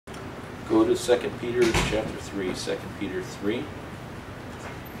go to 2 Peter chapter 3, 2 Peter 3.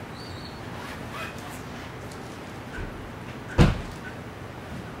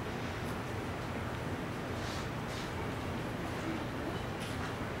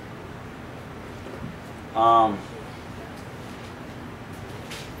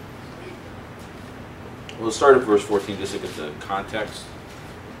 We'll start at verse 14 just to get the context.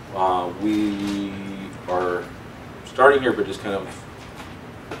 We are starting here, but just kind of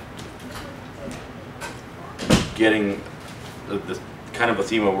getting the kind of a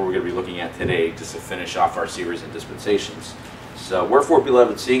theme of what we're going to be looking at today, just to finish off our series in Dispensations. So, wherefore,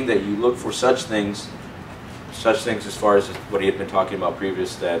 beloved, seeing that you look for such things as far as what he had been talking about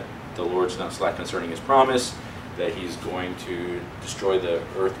previous, that the Lord's not slack concerning his promise, that he's going to destroy the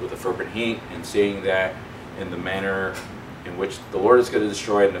earth with a fervent heat, and seeing that in the manner in which the Lord is going to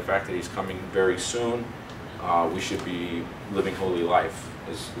destroy it, and the fact that he's coming very soon, we should be living holy life,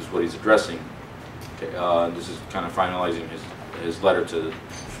 is what he's addressing. This is kind of finalizing his letter to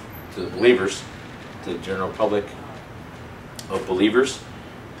the believers, to the general public of believers.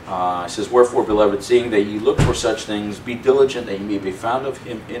 It says, wherefore, beloved, seeing that ye look for such things, be diligent that ye may be found of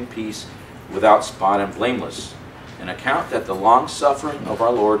him in peace, without spot and blameless. And account that the long suffering of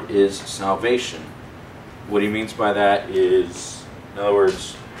our Lord is salvation. What he means by that is, in other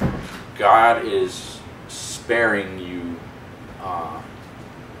words, God is sparing you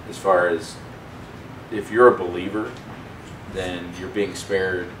as far as, if you're a believer, then you're being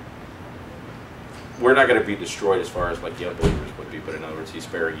spared. We're not going to be destroyed as far as like the unbelievers would be, but in other words, he's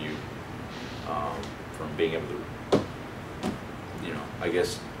sparing you from being able to, I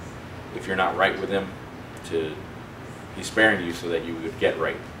guess, if you're not right with him, he's sparing you so that you would get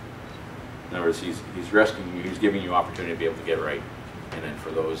right. In other words, he's rescuing you, he's giving you opportunity to be able to get right. And then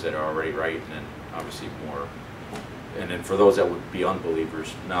for those that are already right, and then obviously more. And then for those that would be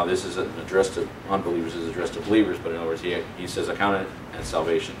unbelievers. Now this isn't addressed to unbelievers, it's addressed to believers, but in other words, he says account it as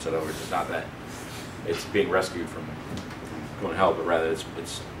salvation. So in other words, it's not that it's being rescued from going to hell, but rather it's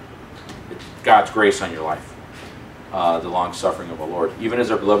God's grace on your life. The long suffering of our Lord. Even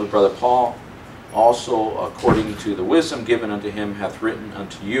as our beloved brother Paul, also according to the wisdom given unto him, hath written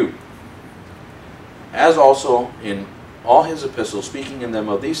unto you. As also in all his epistles, speaking in them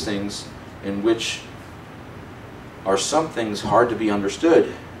of these things, in which are some things hard to be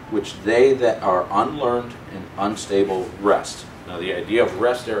understood, which they that are unlearned and unstable rest. Now the idea of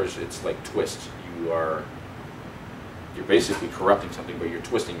rest there is, it's like twist. You're basically corrupting something, but you're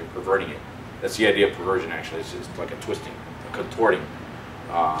twisting, you're perverting it. That's the idea of perversion, actually. It's just like a twisting, a contorting.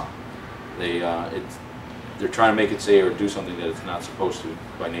 They're trying to make it say or do something that it's not supposed to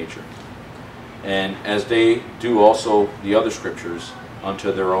by nature. And as they do also the other scriptures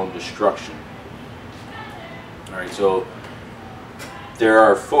unto their own destruction. All right, so there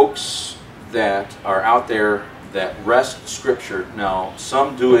are folks that are out there that wrest scripture. Now,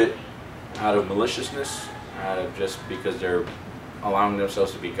 some do it out of maliciousness, out of just because they're allowing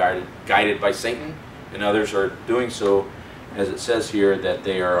themselves to be guided by Satan, and others are doing so, as it says here, that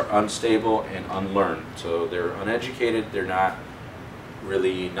they are unstable and unlearned. So they're uneducated, they're not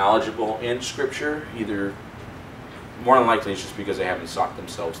really knowledgeable in Scripture, either. More than likely it's just because they haven't sought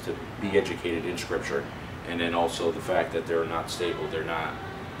themselves to be educated in Scripture, and then also the fact that they're not stable, they're not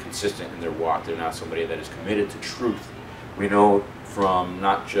consistent in their walk, they're not somebody that is committed to truth. We know from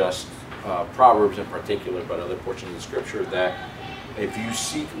not just Proverbs in particular, but other portions of Scripture, that if you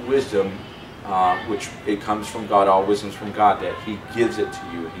seek wisdom, which it comes from God, all wisdom's from God, that he gives it to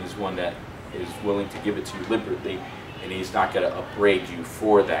you, and he's one that is willing to give it to you liberally, and he's not going to upbraid you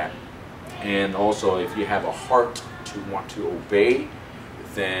for that. And also, if you have a heart to want to obey,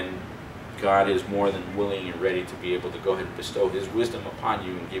 then God is more than willing and ready to be able to go ahead and bestow his wisdom upon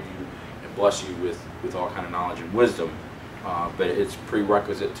you and give you and bless you with all kind of knowledge and wisdom. But it's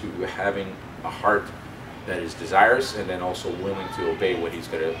prerequisite to having a heart that is desirous and then also willing to obey what he's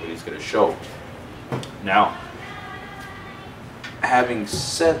going to show. Now, having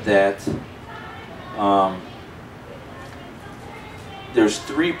said that, there's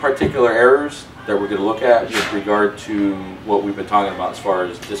three particular errors that we're going to look at with regard to what we've been talking about as far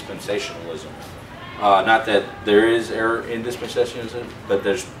as dispensationalism. Not that there is error in dispensationalism, but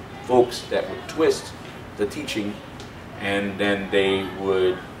there's folks that would twist the teaching, and then they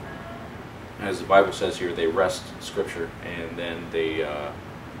would, as the Bible says here, they wrest Scripture, and then they,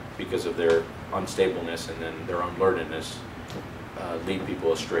 because of their unstableness and then their unlearnedness, lead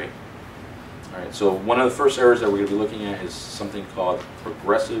people astray. All right, so one of the first errors that we're going to be looking at is something called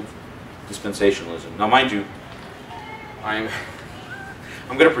progressive dispensationalism. Now, mind you, I'm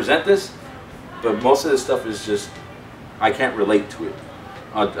going to present this, but most of this stuff is just, I can't relate to it.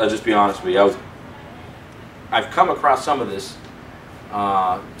 I'll just be honest with you. I've come across some of this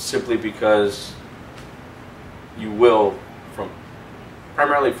simply because you will,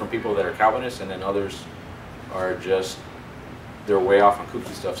 primarily from people that are Calvinists, and then others are just, they're way off on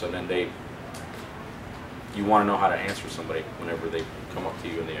kooky stuff, so then you want to know how to answer somebody whenever they come up to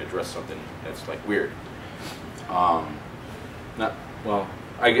you and they address something that's like weird. In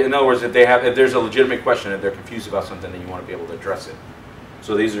other words, if there's a legitimate question and they're confused about something, then you want to be able to address it.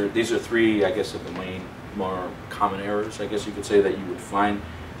 So these are three, I guess, of the main, more common errors, I guess you could say, that you would find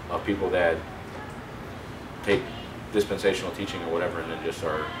of people that take dispensational teaching or whatever, and then just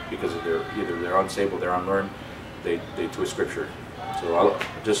are, because of they're unstable, they're unlearned, they twist scripture. So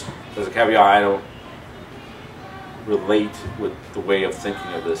just as a caveat, I don't relate with the way of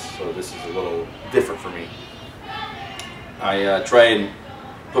thinking of this, so this is a little different for me. I try and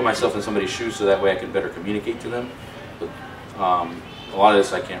put myself in somebody's shoes so that way I can better communicate to them. But a lot of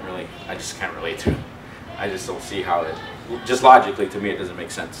this I just can't relate to. I just don't see how it, just logically to me, it doesn't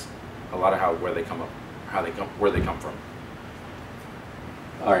make sense. A lot of where they come from.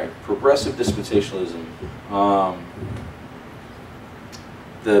 All right, progressive dispensationalism.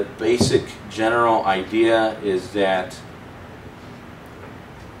 The basic general idea is that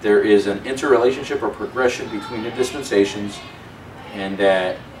there is an interrelationship or progression between the dispensations, and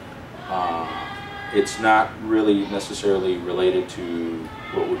that it's not really necessarily related to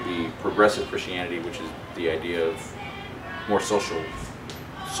what would be progressive Christianity, which is the idea of more social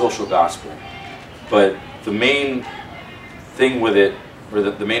gospel. But the main thing with it, or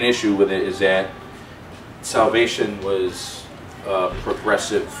the main issue with it, is that salvation was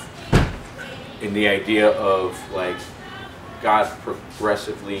progressive in the idea of like God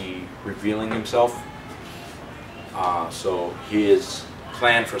progressively revealing himself. So his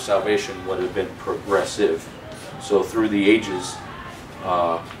plan for salvation would have been progressive. So through the ages,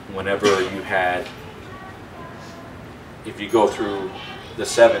 whenever you had, if you go through the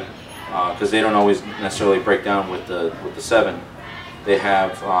seven, because they don't always necessarily break down with the seven, they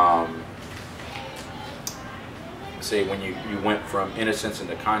have, say when you went from innocence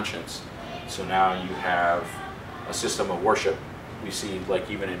into conscience, so now you have a system of worship. We see, like,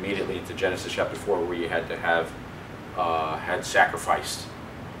 even immediately into Genesis chapter 4, where you had to have had sacrificed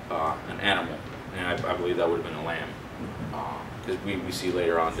an animal, and I believe that would have been a lamb, because we see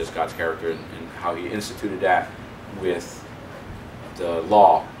later on just God's character and how he instituted that with the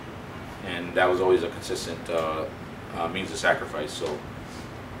law, and that was always a consistent means of sacrifice. So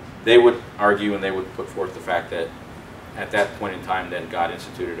they would argue and they would put forth the fact that at that point in time, then God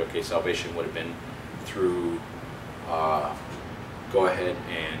instituted, okay, salvation would have been through go ahead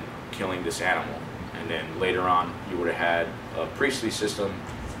and killing this animal. And then later on, you would have had a priestly system,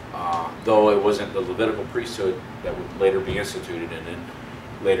 though it wasn't the Levitical priesthood that would later be instituted. And then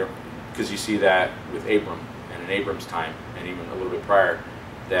later, because you see that with Abram, and in Abram's time, and even a little bit prior,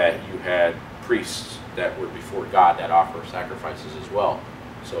 that you had priests that were before God that offer sacrifices as well.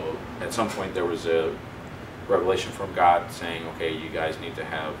 So at some point there was a revelation from God saying, okay, you guys need to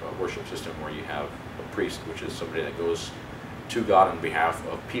have a worship system where you have a priest, which is somebody that goes to God on behalf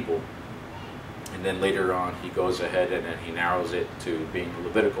of people. And then later on he goes ahead and then he narrows it to being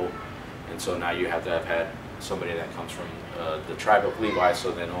Levitical, and so now you have to have had somebody that comes from the tribe of Levi,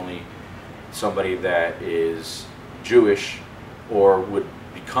 so then only somebody that is Jewish or would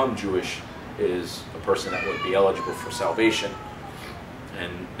become Jewish is a person that would be eligible for salvation.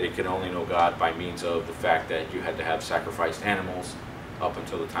 And they could only know God by means of the fact that you had to have sacrificed animals up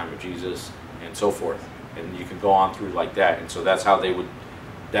until the time of Jesus, and so forth. And you can go on through like that. And so that's how they would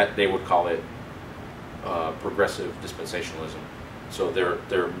call it progressive dispensationalism. So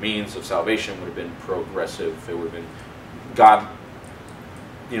their means of salvation would have been progressive. It would have been God,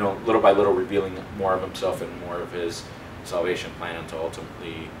 little by little revealing more of himself and more of his salvation plan until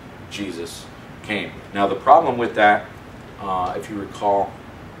ultimately Jesus came. Now the problem with that, if you recall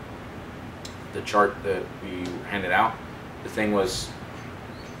the chart that we handed out, the thing was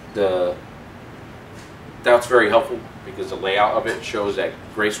that's very helpful because the layout of it shows that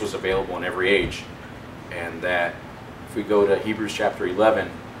grace was available in every age, and that if we go to Hebrews chapter 11,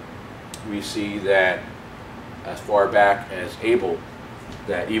 we see that as far back as Abel,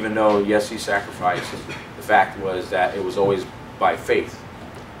 that even though yes he sacrificed, the fact was that it was always by faith,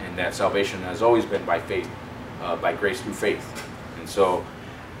 and that salvation has always been by faith, by grace through faith. And so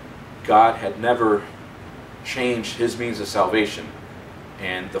God had never changed his means of salvation,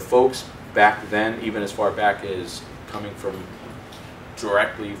 and the folks back then, even as far back as coming from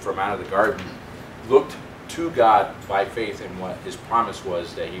directly from out of the garden, looked to God by faith in what his promise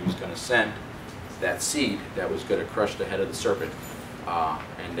was, that he was going to send that seed that was going to crush the head of the serpent.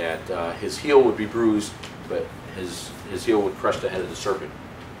 and that his heel would be bruised, but his heel would crush the head of the serpent.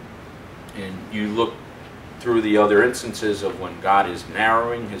 And you look through the other instances of when God is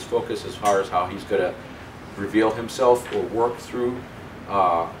narrowing his focus as far as how he's going to reveal himself or work through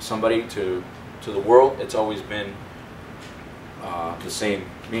somebody to the world, it's always been the same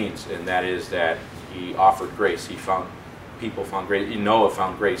means, and that is that he offered grace. People found grace. Noah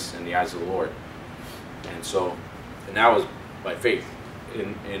found grace in the eyes of the Lord, and that was by faith.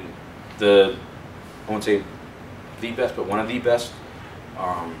 In the, I won't say the best, but one of the best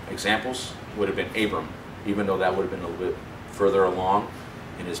examples would have been Abram. Even though that would have been a little bit further along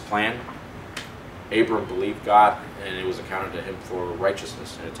in his plan, Abram believed God, and it was accounted to him for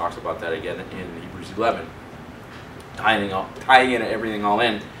righteousness. And it talks about that again in Hebrews 11. Tying in everything all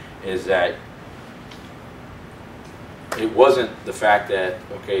in is that it wasn't the fact that,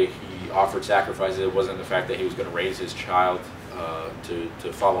 okay, he offered sacrifices. It wasn't the fact that he was going to raise his child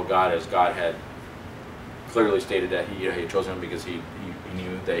to follow God, as God had clearly stated that he had chosen him because he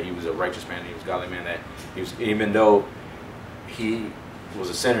knew that he was a righteous man, he was a godly man, that he was, even though he was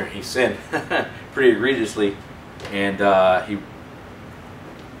a sinner, he sinned pretty egregiously, and he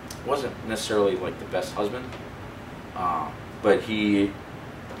wasn't necessarily like the best husband, but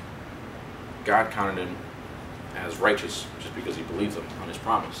God counted him as righteous just because he believed him on his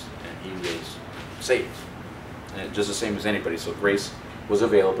promise, and he was saved, and just the same as anybody. So grace was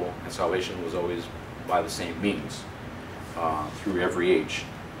available, and salvation was always by the same means through every age.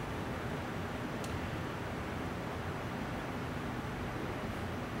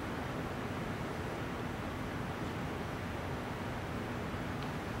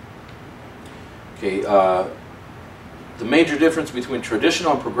 Okay, the major difference between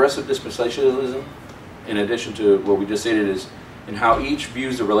traditional and progressive dispensationalism, in addition to what we just stated, is in how each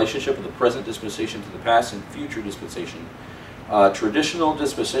views the relationship of the present dispensation to the past and future dispensation. Traditional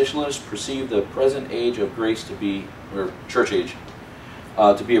dispensationalists perceive the present age of grace to be, or church age,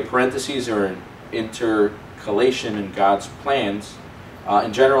 to be a parenthesis or an intercalation in God's plans.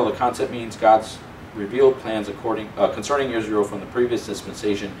 In general, the concept means God's revealed plans concerning Israel from the previous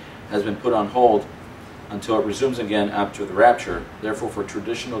dispensation has been put on hold until it resumes again after the rapture. Therefore, for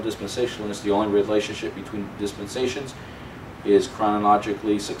traditional dispensationalists, the only relationship between dispensations is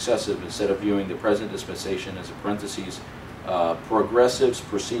chronologically successive. Instead of viewing the present dispensation as a parenthesis, progressives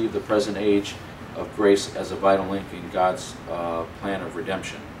perceive the present age of grace as a vital link in God's plan of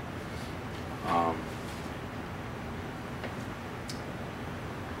redemption.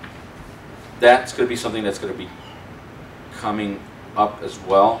 That's going to be something that's going to be coming up as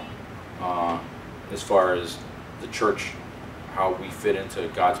well, as far as the church, how we fit into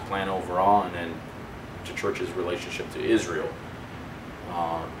God's plan overall, and then the church's relationship to Israel.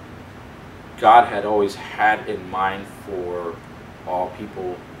 God had always had in mind for all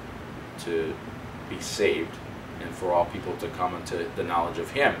people to be saved and for all people to come into the knowledge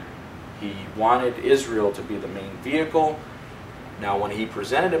of Him. He wanted Israel to be the main vehicle. Now, when He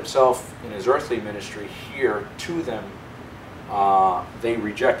presented Himself in His earthly ministry here to them, they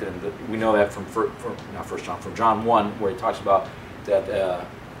rejected Him. We know that from John 1, where He talks about that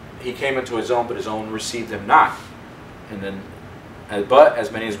He came into His own, but His own received Him not. And then, but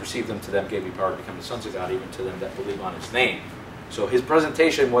as many as received Him, to them gave He power to become the sons of God, even to them that believe on His name. So His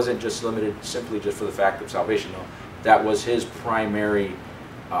presentation wasn't just limited simply just for the fact of salvation. No, that was His primary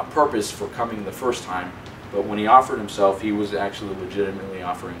purpose for coming the first time. But when He offered Himself, He was actually legitimately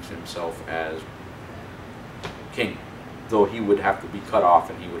offering Himself as King, though He would have to be cut off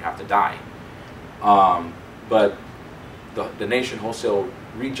and He would have to die. But the nation wholesale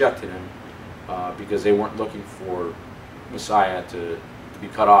rejected Him because they weren't looking for Messiah to be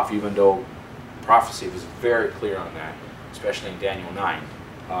cut off, even though prophecy was very clear on that, especially in Daniel 9.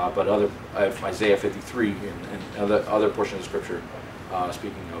 But Isaiah 53 and other portions of Scripture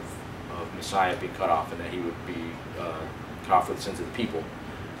speaking of Messiah being cut off, and that He would be cut off for the sins of the people.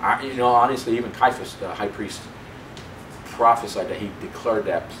 Honestly, even Caiaphas, the high priest, prophesied that he declared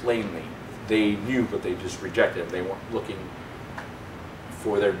that plainly. They knew, but they just rejected Him. They weren't looking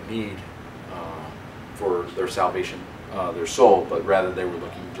for their need for their salvation, their soul, but rather they were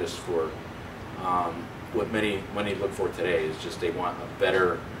looking just for what many look for today, is just they want a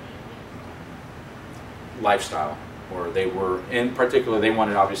better lifestyle. Or they were, in particular, they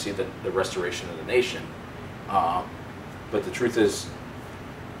wanted obviously the restoration of the nation. But the truth is,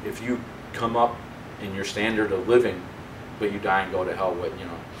 if you come up in your standard of living, but you die and go to hell,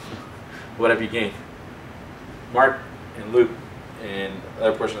 what have you gained? Mark and Luke and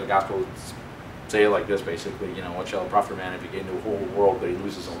other portions of the gospel say it like this, basically, what shall it profit a man if he gain the whole world but he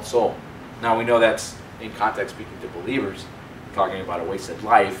loses his own soul? Now we know that's in context speaking to believers, talking about a wasted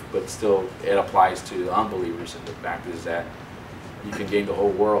life, but still it applies to the unbelievers. And the fact is that you can gain the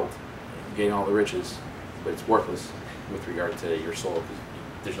whole world, gain all the riches, but it's worthless with regard to your soul, because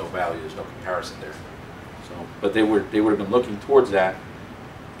there's no value, there's no comparison there. So, but they would have been looking towards that,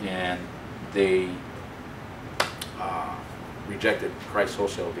 and they rejected Christ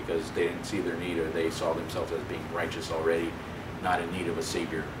wholesale because they didn't see their need, or they saw themselves as being righteous already, not in need of a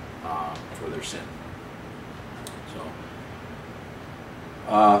Savior for their sin. So,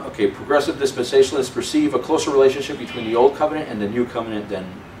 okay, progressive dispensationalists perceive a closer relationship between the Old Covenant and the New Covenant than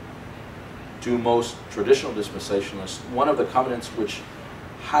do most traditional dispensationalists. One of the covenants which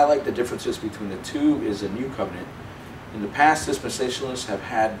highlight the differences between the two is the New Covenant. In the past, dispensationalists have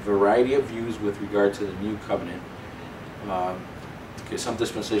had variety of views with regard to the New Covenant. Okay, some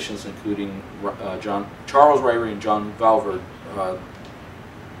dispensations, including Charles Ryrie and John Valverde,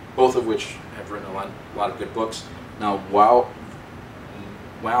 both of which have written a lot of good books. Now,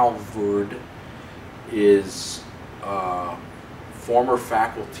 Valverde is former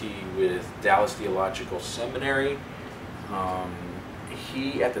faculty with Dallas Theological Seminary.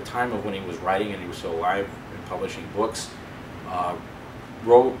 He, at the time of when he was writing, and he was still alive and publishing books,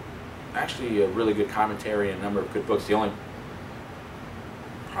 wrote actually a really good commentary and a number of good books. The only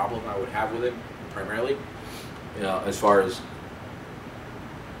problem I would have with it, primarily, as far as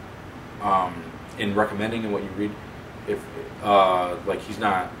in recommending and what you read, if like, he's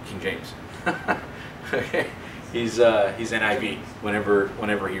not King James. Okay, he's NIV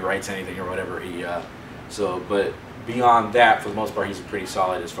whenever he writes anything, or whatever he but beyond that, for the most part, he's pretty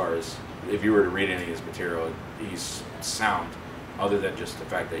solid as far as, if you were to read any of his material, he's sound, other than just the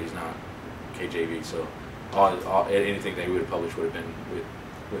fact that he's not KJV. So anything that he would have published would have been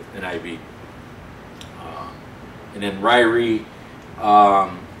with NIV. And then Ryrie,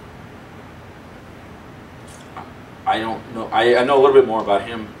 I don't know. I know a little bit more about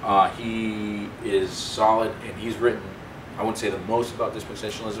him. He is solid, and he's written, I wouldn't say the most about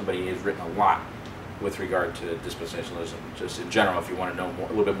dispensationalism, but he has written a lot with regard to dispensationalism, just in general. If you want to know more, a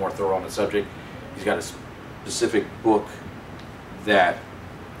little bit more thorough on the subject, he's got a specific book that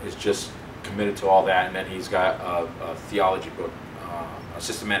is just committed to all that, and then he's got a theology book, a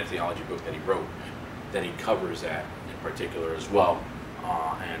systematic theology book that he wrote, that he covers that in particular as well.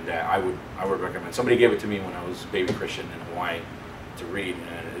 And I would recommend. Somebody gave it to me when I was a baby Christian in Hawaii to read,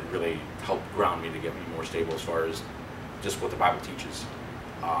 and it really helped ground me to get me more stable as far as just what the Bible teaches.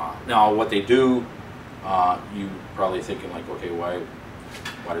 Now, what they do, you probably thinking like, okay, why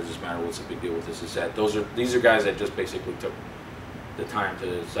does this matter? What's the big deal with this? Is that these are guys that just basically took the time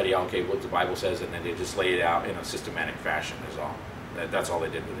to study out, okay, what the Bible says, and then they just lay it out in a systematic fashion. Is all. That's all they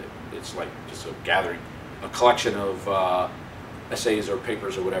did with it. It's like just a gathering, a collection of essays or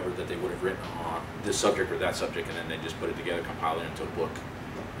papers or whatever that they would have written on this subject or that subject, and then they just put it together, compile it into a book,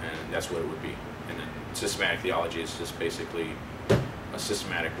 and that's what it would be. And then systematic theology is just basically a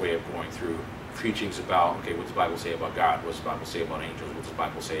systematic way of going through preachings about, okay, what does the Bible say about God? What does the Bible say about angels? What does the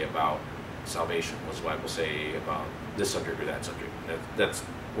Bible say about salvation? What does the Bible say about this subject or that subject? That's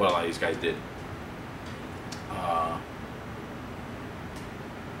what a lot of these guys did.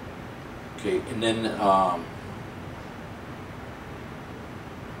 Okay, and then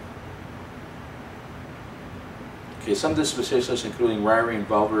some dispensationalists, including Ryrie and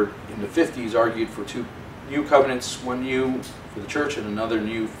Valverde, in the 50s argued for two new covenants, one new for the church and another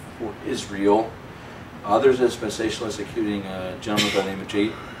new for Israel. Others dispensationalists, including a gentleman by the name of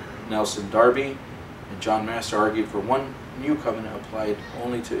J. Nelson Darby and John Master, argued for one new covenant applied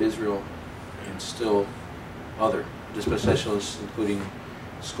only to Israel, and still other dispensationalists, including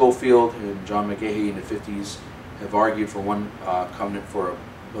Schofield and John McGahey in the 50s, have argued for one covenant for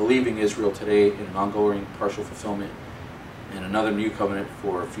believing Israel today in an ongoing partial fulfillment, and another new covenant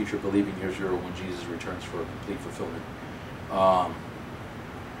for future believing Israel when Jesus returns for a complete fulfillment.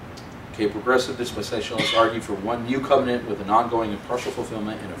 Progressive dispensationalists argue for one new covenant with an ongoing and partial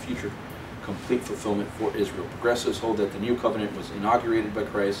fulfillment and a future complete fulfillment for Israel. Progressives hold that the new covenant was inaugurated by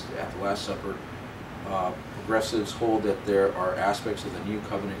Christ at the Last Supper. Progressives hold that there are aspects of the new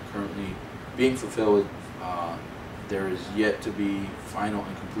covenant currently being fulfilled. There is yet to be final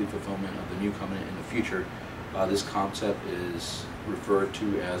and complete fulfillment of the new covenant in the future. This concept is referred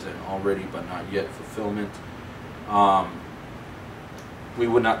to as an already but not yet fulfillment. We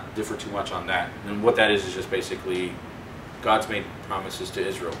would not differ too much on that. And what that is just basically God's made promises to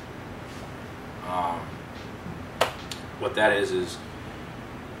Israel. What that is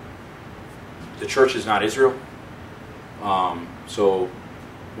the church is not Israel. So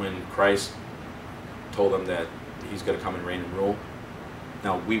when Christ told them that he's going to come and reign and rule,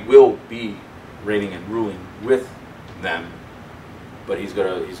 now we will be reigning and ruling with them but he's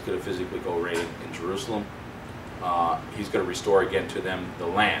gonna physically go reign in Jerusalem. He's gonna restore again to them the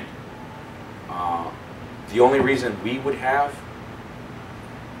land. The only reason we would have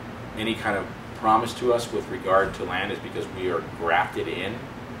any kind of promise to us with regard to land is because we are grafted in,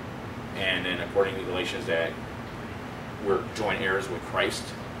 and then according to Galatians that we're joint heirs with Christ.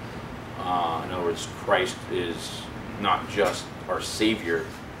 In other words, Christ is not just our Savior,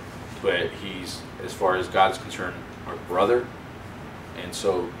 but he's, as far as God's concerned, our brother. And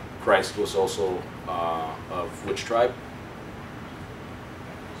so Christ was also of which tribe?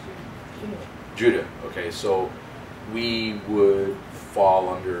 Judah. Okay, so we would fall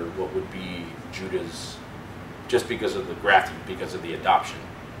under what would be Judah's, just because of the grafting, because of the adoption.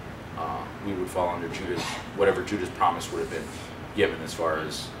 We would fall under Judah's, whatever Judah's promise would have been given as far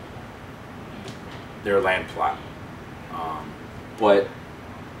as their land plot. But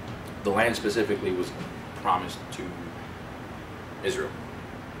the land specifically was promised to Israel.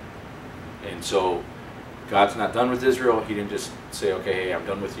 And so God's not done with Israel. He didn't just say, okay, hey, I'm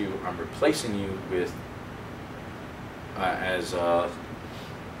done with you. I'm replacing you with, as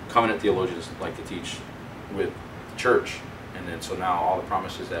covenant theologians like to teach, with the church. And then so now all the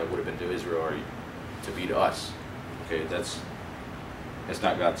promises that would have been to Israel are to be to us. Okay, that's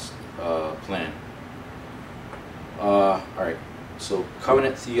not God's plan. All right, so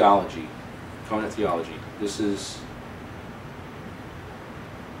covenant theology. Covenant theology. This is,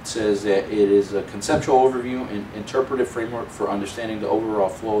 it says that it is a conceptual overview and interpretive framework for understanding the overall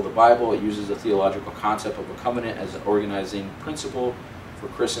flow of the Bible. It uses the theological concept of a covenant as an organizing principle for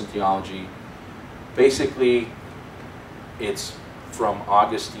Christian theology. Basically, it's from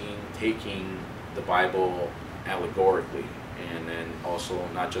Augustine taking the Bible allegorically, and then also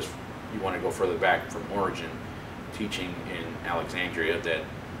not just, you want to go further back from Origen, teaching in Alexandria that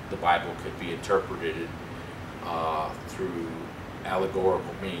the Bible could be interpreted through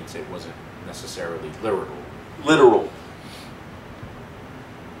allegorical means. It wasn't necessarily literal.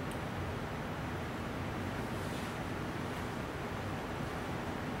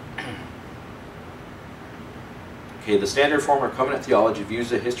 Okay, the standard form of covenant theology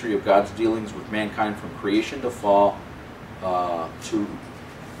views the history of God's dealings with mankind from creation to fall to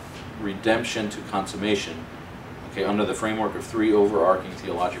redemption to consummation. Okay, under the framework of three overarching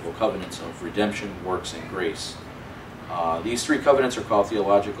theological covenants of redemption, works, and grace. These three covenants are called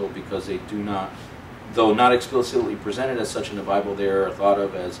theological because they do not, though not explicitly presented as such in the Bible, they are thought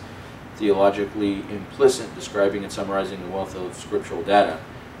of as theologically implicit, describing and summarizing the wealth of scriptural data.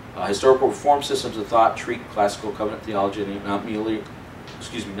 Historical reform systems of thought treat classical covenant theology not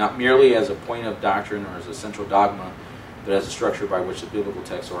merely as a point of doctrine or as a central dogma, but as a structure by which the biblical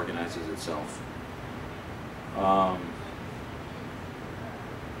text organizes itself.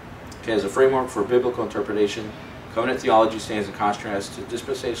 Okay, as a framework for biblical interpretation, covenant theology stands in contrast to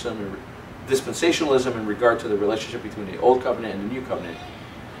dispensationalism in regard to the relationship between the Old Covenant and the New Covenant,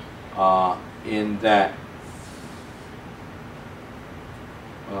 in that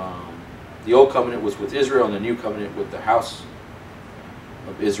the Old Covenant was with Israel and the New Covenant with the house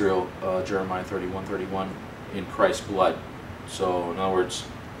of Israel, Jeremiah 31:31, in Christ's blood. So in other words,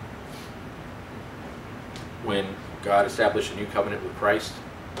 when God established a new covenant with Christ,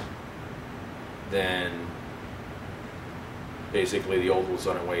 then basically the old was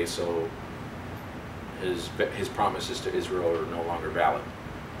done away, so his promises to Israel are no longer valid.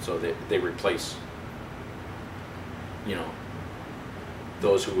 So they replace,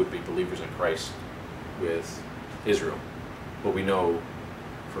 those who would be believers in Christ with Israel. But we know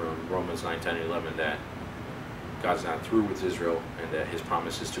from Romans 9, 10, and 11 that God's not through with Israel and that his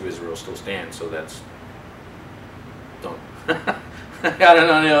promises to Israel still stand. So that's, I don't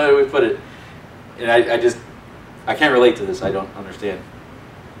know how to put it. And I can't relate to this. I don't understand.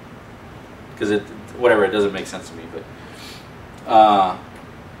 Because it doesn't make sense to me. But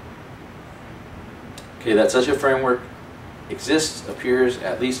okay, that such a framework exists appears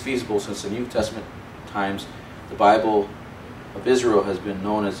at least feasible since the New Testament times. The Bible of Israel has been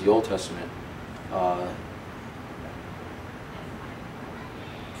known as the Old Testament.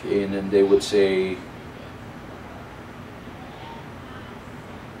 Okay, and then they would say,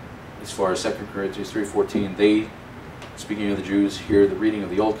 as far as 2 Corinthians 3:14, they, speaking of the Jews, hear the reading of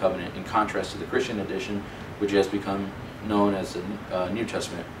the Old Covenant in contrast to the Christian edition, which has become known as the New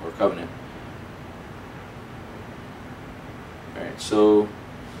Testament or Covenant. Alright, so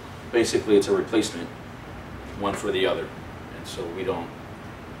basically it's a replacement, one for the other. And so we don't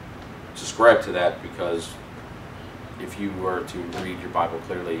subscribe to that, because if you were to read your Bible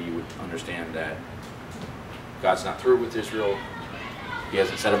clearly, you would understand that God's not through with Israel. He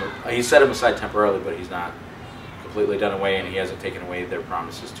hasn't set him aside temporarily, but he's not completely done away, and he hasn't taken away their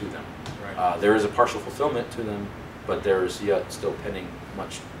promises to them. Right. There is a partial fulfillment to them, but there is yet still pending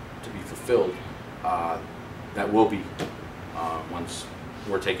much to be fulfilled that will be once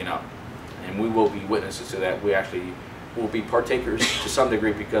we're taken up. And we will be witnesses to that. We actually will be partakers to some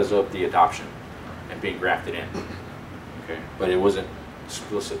degree because of the adoption and being grafted in. Okay, but it wasn't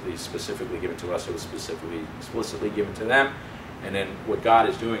specifically given to us. It was explicitly given to them. And then what God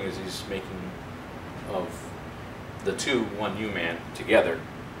is doing is He's making of the two one new man together.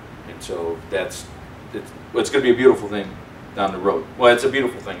 And so it's going to be a beautiful thing down the road. Well, it's a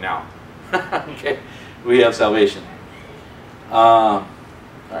beautiful thing now. Okay, we have salvation. All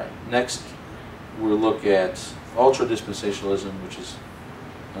right, next we'll look at ultra dispensationalism, which is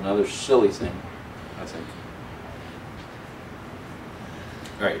another silly thing, I think.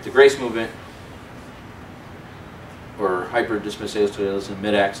 All right, the grace movement, or hyper dispensationalism,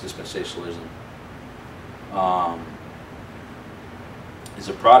 mid-acts dispensationalism, is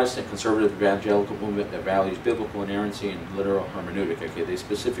a Protestant conservative evangelical movement that values biblical inerrancy and literal hermeneutic. Okay, they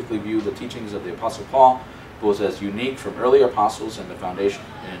specifically view the teachings of the Apostle Paul both as unique from earlier apostles and the foundation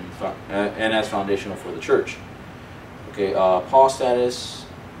and as foundational for the church. Okay, Paul's status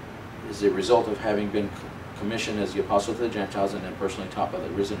is a result of having been commissioned as the apostle to the Gentiles and then personally taught by the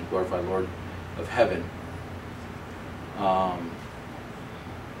risen and glorified Lord of heaven.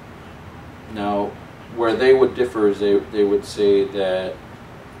 Now, where they would differ is they would say that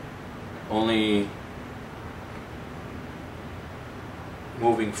only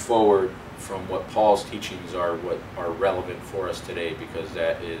moving forward from what Paul's teachings are what are relevant for us today, because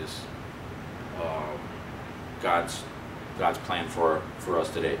that is God's plan for us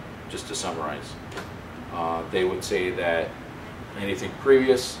today. Just to summarize, they would say that anything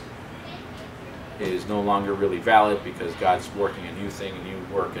previous is no longer really valid because God's working a new thing, a new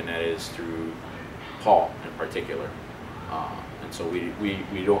work, and that is through Paul in particular. And so we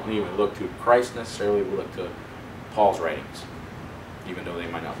don't even look to Christ necessarily, we look to Paul's writings, even though they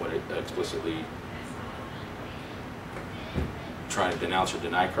might not want to explicitly try to denounce or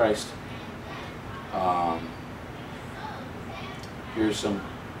deny Christ. Here's some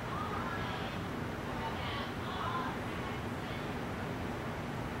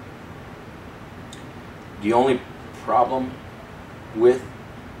the only problem with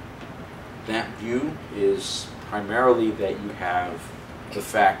that view is primarily that you have the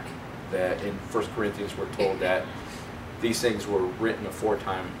fact that in 1 Corinthians we're told that these things were written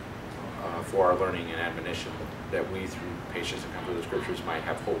aforetime for our learning and admonition, that we through patience and comfort of the scriptures might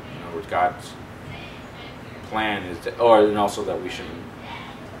have hope. In other words, God's plan is that, and also that we should,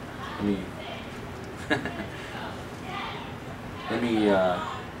 let me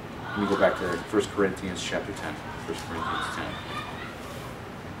go back to 1 Corinthians chapter 10. 1 Corinthians 10.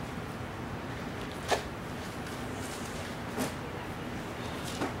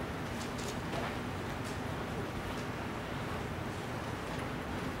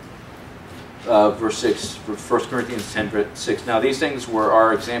 Verse 6, 1 Corinthians 10:6. Now these things were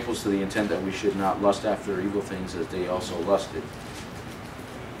our examples to the intent that we should not lust after evil things as they also lusted.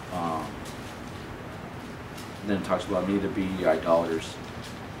 Then it talks about neither be idolaters.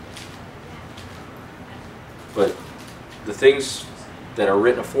 But the things that are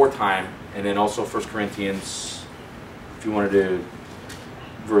written aforetime, and then also 1 Corinthians, if you wanted to,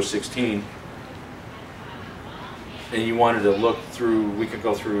 verse 16, and you wanted to look through, we could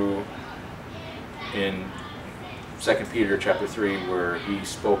go through in 2 Peter chapter 3 where he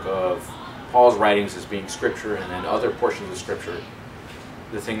spoke of Paul's writings as being scripture and then other portions of scripture.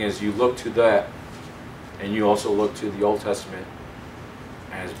 The thing is, you look to that and you also look to the Old Testament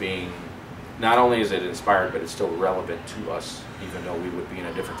as being, not only is it inspired, but it's still relevant to us, even though we would be in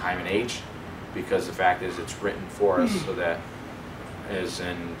a different time and age, because the fact is it's written for us so that, as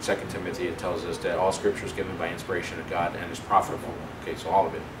in 2 Timothy, it tells us that all scripture is given by inspiration of God and is profitable. Okay, so all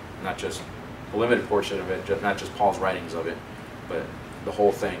of it, not just a limited portion of it, not just Paul's writings of it, but the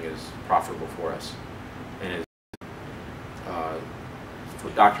whole thing is profitable for us. And it's for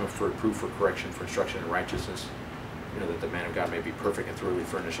doctrine, for reproof, for correction, for instruction in righteousness, that the man of God may be perfect and thoroughly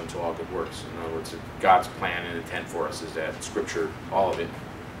furnished unto all good works. In other words, God's plan and intent for us is that Scripture, all of it,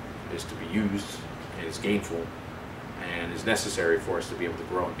 is to be used and is gainful and is necessary for us to be able to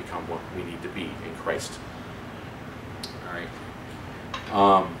grow and become what we need to be in Christ. All right.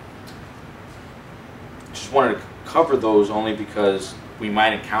 Just wanted to cover those only because we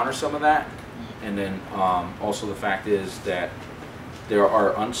might encounter some of that, and then also the fact is that there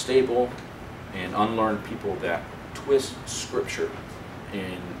are unstable and unlearned people that twist Scripture,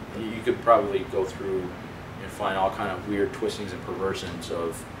 and you could probably go through and find all kind of weird twistings and perversions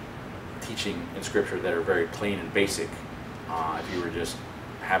of teaching in Scripture that are very plain and basic. If you were just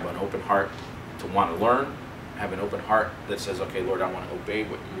have an open heart to want to learn, have an open heart that says, okay, Lord, I want to obey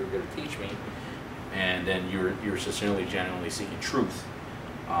what you're going to teach me, and then you're sincerely, genuinely seeking truth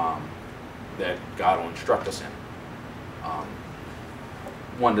that God will instruct us in.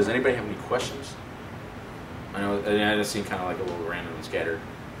 One, does anybody have any questions? I know I just seem kind of like a little random and scattered.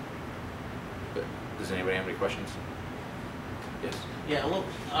 But does anybody have any questions? Yes. Yeah. Well,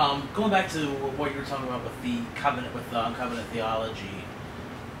 going back to what you were talking about with the covenant, with covenant theology,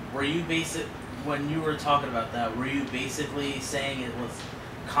 were you when you were talking about that? Were you basically saying it was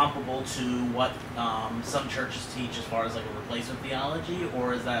comparable to what some churches teach as far as like a replacement theology,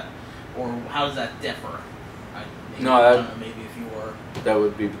 or is that, or how does that differ? Maybe if you were. That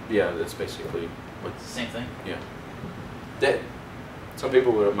would be, yeah. That's basically what. Same thing. Yeah. Some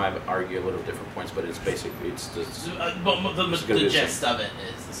people might argue a little different points, but it's basically it's just. But the gist of it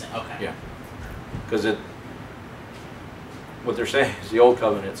is the same. Okay. Yeah. Because what they're saying is the old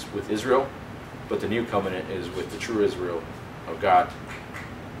covenant's with Israel, but the new covenant is with the true Israel of God,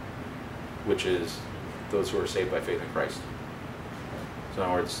 which is those who are saved by faith in Christ. So in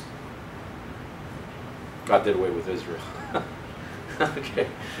other words, God did away with Israel. Okay,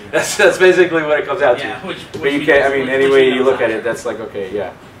 that's basically what it comes out to. Yeah, but you can't. I mean, any way you look at it, that's like, okay,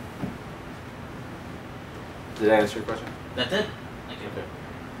 yeah. Did that answer your question? That did. Thank you. Okay.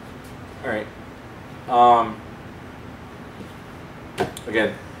 All right.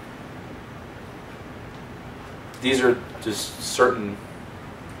 Again, these are just certain.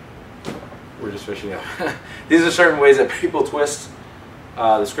 We're just fishing out. These are certain ways that people twist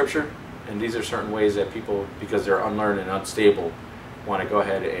the Scripture, and these are certain ways that people, because they're unlearned and unstable, want to go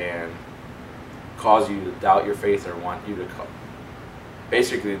ahead and cause you to doubt your faith, or want you to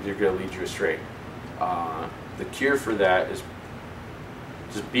basically they're going to lead you astray. The cure for that is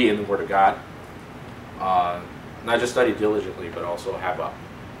just be in the Word of God. Not just study diligently, but also have a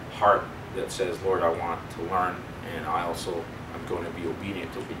heart that says, Lord, I want to learn, and I'm going to be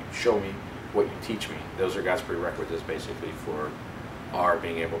obedient to what you show me, what you teach me. Those are God's prerequisites basically for our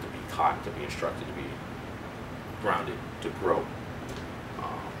being able to be taught, to be instructed, to be grounded, to grow.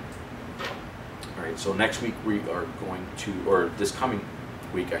 All right, so next week we are going to, or this coming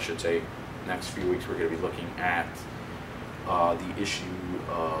week I should say, next few weeks we're going to be looking at the issue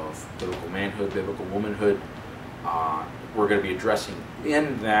of biblical manhood, biblical womanhood. We're going to be addressing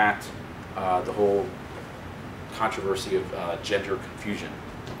in that the whole controversy of gender confusion.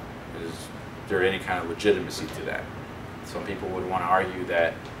 Is there any kind of legitimacy to that? Some people would want to argue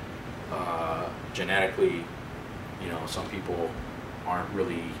that genetically, some people aren't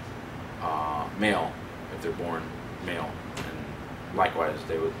really male if they're born male, and likewise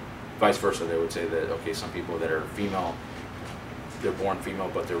vice versa, they would say that, okay, some people that are female, they're born female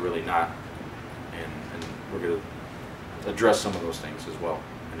but they're really not, and we're going to address some of those things as well,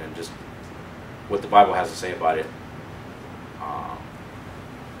 and then just what the Bible has to say about it.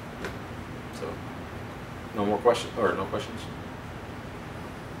 So no more questions, or no questions?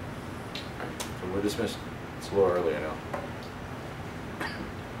 All right, so we're dismissed. It's a little early, I know.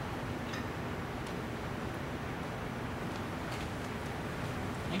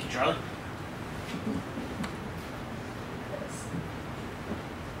 Thank you, Charlie.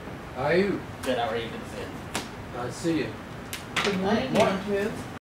 How are you? Good, how are you? Good to see you. I see you. Good morning, Andrew.